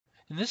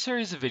In this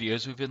series of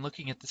videos, we've been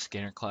looking at the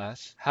scanner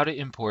class, how to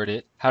import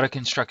it, how to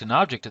construct an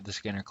object of the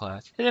scanner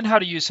class, and then how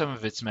to use some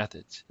of its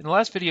methods. In the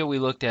last video, we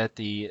looked at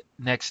the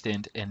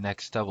nextInt and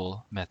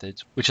nextDouble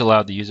methods, which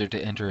allowed the user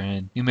to enter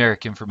in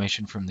numeric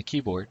information from the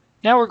keyboard.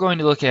 Now we're going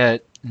to look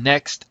at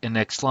next and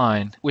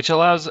nextLine, which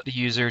allows the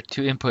user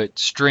to input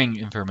string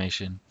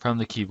information from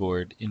the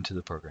keyboard into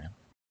the program.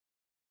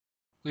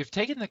 We've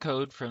taken the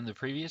code from the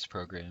previous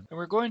program and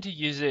we're going to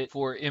use it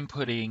for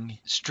inputting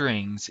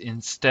strings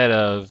instead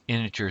of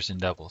integers and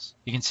doubles.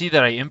 You can see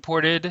that I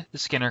imported the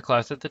scanner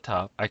class at the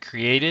top. I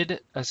created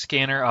a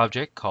scanner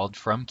object called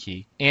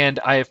FromKey, and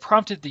I have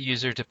prompted the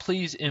user to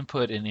please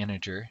input an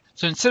integer.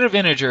 So instead of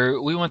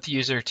integer, we want the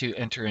user to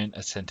enter in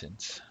a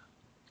sentence.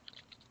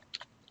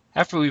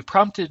 After we've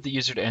prompted the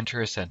user to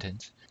enter a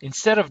sentence,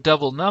 instead of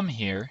double num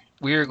here,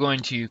 we are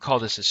going to call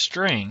this a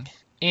string.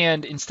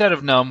 And instead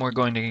of num, we're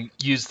going to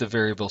use the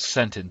variable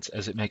sentence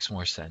as it makes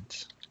more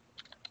sense.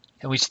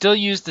 And we still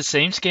use the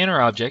same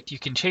scanner object. You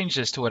can change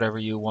this to whatever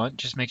you want.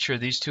 Just make sure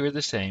these two are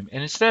the same.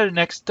 And instead of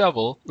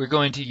nextDouble, we're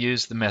going to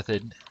use the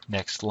method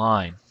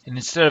nextLine. And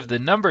instead of the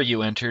number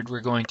you entered,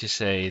 we're going to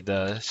say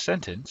the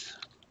sentence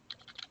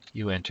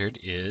you entered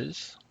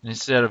is. And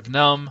instead of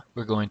num,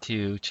 we're going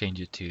to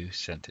change it to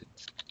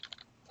sentence.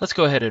 Let's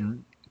go ahead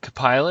and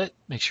compile it.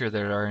 Make sure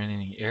there aren't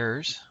any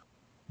errors.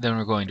 Then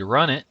we're going to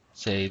run it.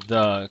 Say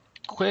the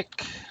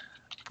quick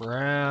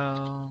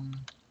brown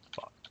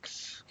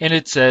fox. And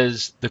it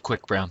says the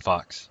quick brown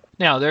fox.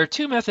 Now there are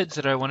two methods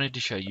that I wanted to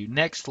show you,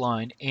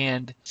 nextLine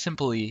and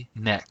simply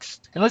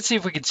next. And let's see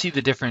if we can see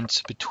the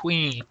difference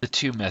between the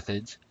two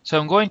methods. So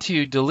I'm going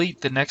to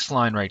delete the next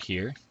line right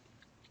here.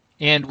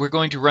 And we're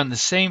going to run the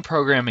same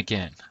program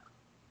again.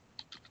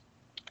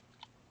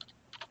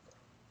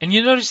 And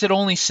you notice it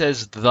only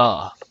says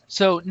the.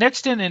 So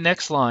nextInt and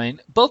nextLine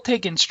both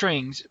take in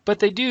strings, but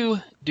they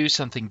do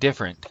something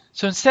different.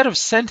 So instead of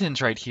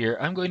sentence right here,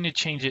 I'm going to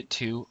change it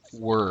to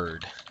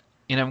word.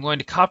 And I'm going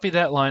to copy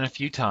that line a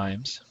few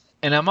times.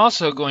 And I'm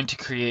also going to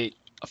create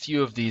a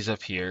few of these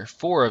up here,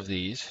 4 of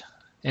these.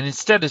 And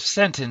instead of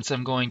sentence,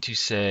 I'm going to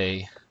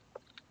say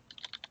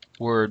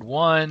word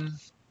 1. And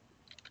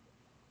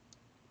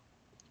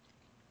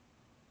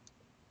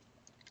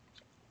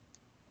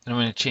I'm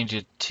going to change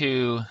it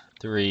 2,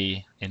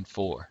 3, and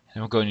 4.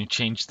 And we're going to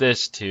change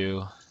this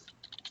to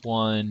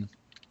 1,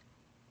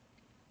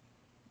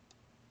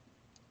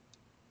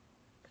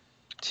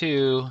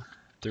 2,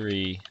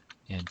 3,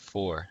 and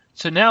 4.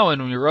 So now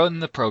when we run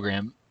the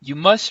program, you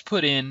must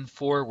put in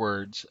 4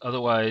 words,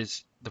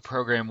 otherwise the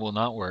program will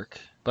not work.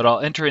 But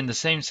I'll enter in the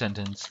same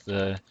sentence,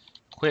 the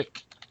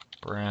quick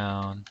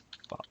brown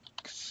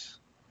fox.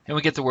 And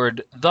we get the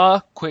word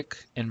the,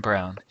 quick, and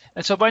brown.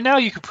 And so by now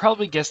you could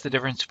probably guess the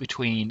difference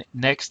between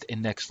next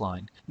and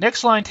nextLine.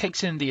 NextLine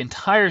takes in the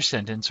entire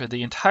sentence or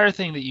the entire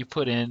thing that you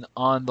put in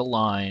on the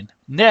line.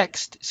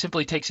 Next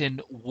simply takes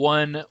in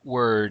 1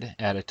 word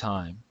at a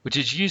time, which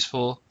is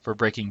useful for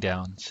breaking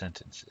down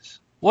sentences.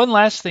 One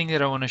last thing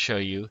that I want to show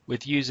you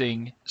with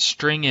using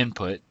string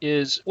input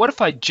is what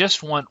if I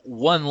just want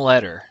 1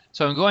 letter?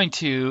 So I'm going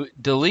to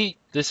delete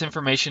this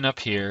information up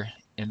here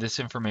and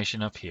this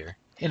information up here.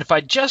 And if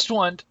I just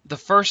want the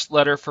first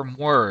letter from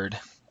word,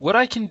 what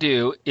I can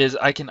do is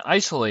I can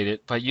isolate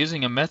it by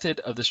using a method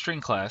of the string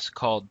class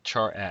called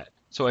char@.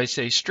 So I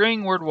say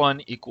string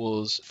word1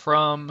 equals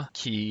from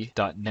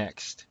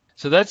key.next.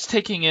 So that's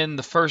taking in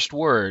the first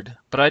word,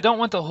 but I don't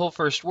want the whole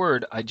first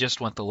word, I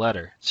just want the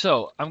letter.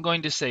 So I'm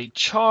going to say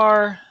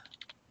char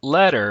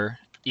letter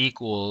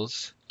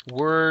equals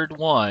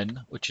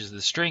word1, which is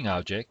the string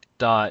object,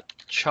 dot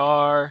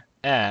char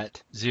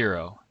at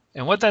 0.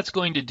 And what that's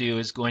going to do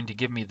is going to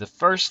give me the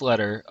first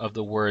letter of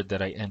the word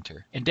that I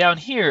enter. And down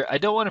here, I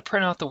don't want to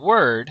print out the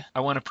word,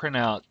 I want to print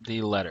out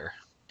the letter.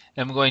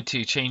 And I'm going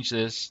to change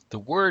this, the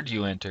word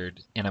you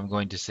entered, and I'm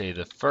going to say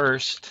the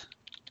first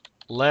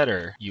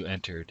letter you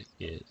entered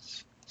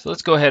is. So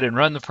let's go ahead and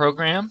run the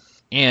program.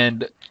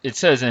 And it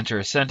says enter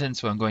a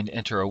sentence, so I'm going to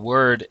enter a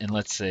word, and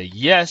let's say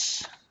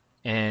yes.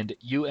 And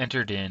you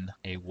entered in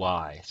a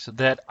Y. So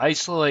that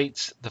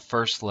isolates the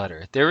first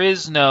letter. There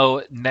is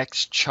no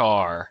next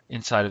char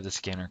inside of the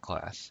scanner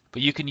class.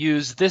 But you can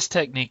use this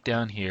technique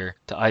down here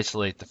to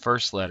isolate the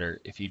first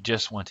letter if you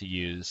just want to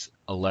use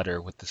a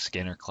letter with the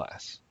scanner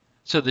class.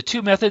 So the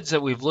two methods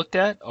that we've looked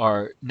at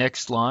are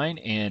nextLine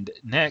and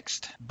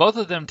next. Both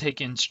of them take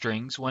in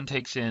strings. One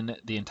takes in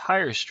the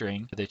entire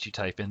string that you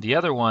type in. The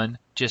other one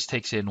just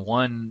takes in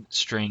 1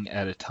 string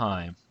at a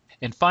time.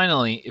 And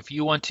finally, if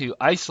you want to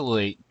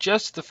isolate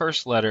just the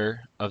first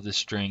letter of the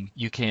string,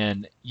 you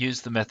can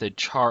use the method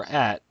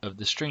char@, of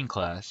the string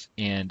class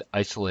and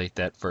isolate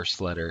that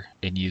first letter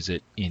and use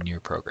it in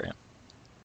your program.